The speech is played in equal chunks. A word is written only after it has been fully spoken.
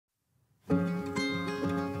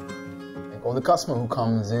All the customer who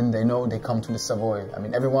comes in, they know they come to the Savoy. I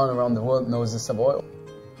mean, everyone around the world knows the Savoy.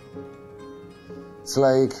 It's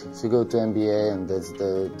like if you go to NBA and that's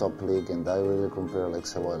the top league, and I really compare like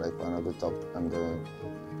Savoy, like one of the top, and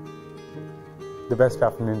the best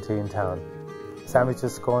afternoon tea in town.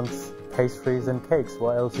 Sandwiches, scones, pastries and cakes.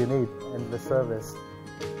 What else you need? Endless service.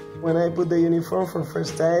 When I put the uniform for the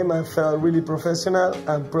first time, I felt really professional.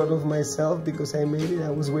 I'm proud of myself because I made it.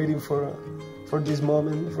 I was waiting for this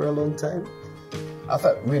moment for a long time. I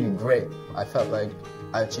felt really great. I felt like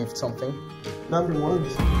I achieved something. Number one.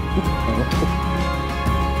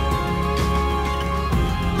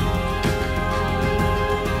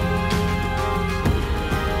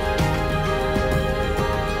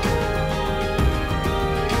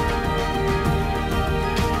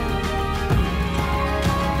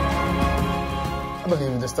 I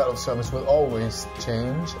believe the style of service will always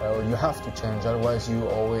change, or you have to change, otherwise you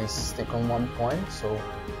always stick on one point. So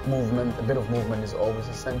movement, a bit of movement is always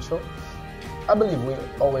essential. I believe we're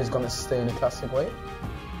always going to stay in a classic way.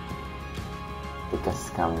 The guests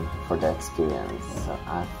come for the experience. So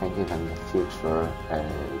I think even in the future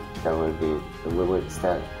we will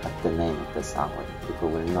stay at the name of the Savoy. People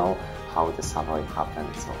will know how the Savoy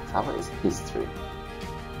happened. So Savoy is history.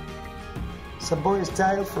 Savoy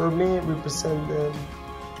style for me represent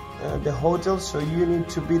the hotel, so you need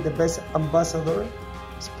to be the best ambassador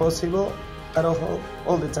as possible at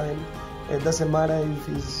all the time. It doesn't matter if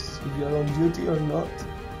you're on duty or not.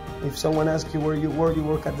 If someone asks you where you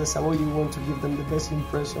work at the Savoy, you want to give them the best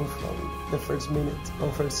impression from the first minute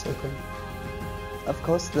or first second. Of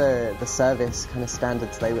course, the service kind of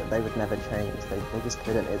standards they would never change. They just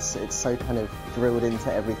couldn't. It's so kind of drilled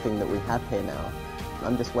into everything that we have here now.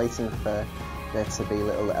 I'm just waiting for there to be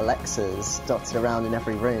little Alexas dotted around in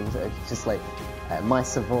every room. So it's just like, my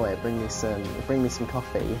Savoy, bring me some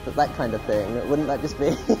coffee, that kind of thing. Wouldn't that just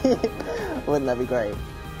be, wouldn't that be great?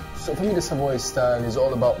 So for me, the Savoy style is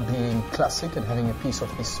all about being classic and having a piece of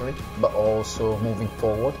history, but also moving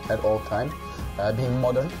forward at all times, being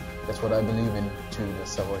modern. That's what I believe in to the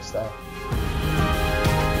Savoy style.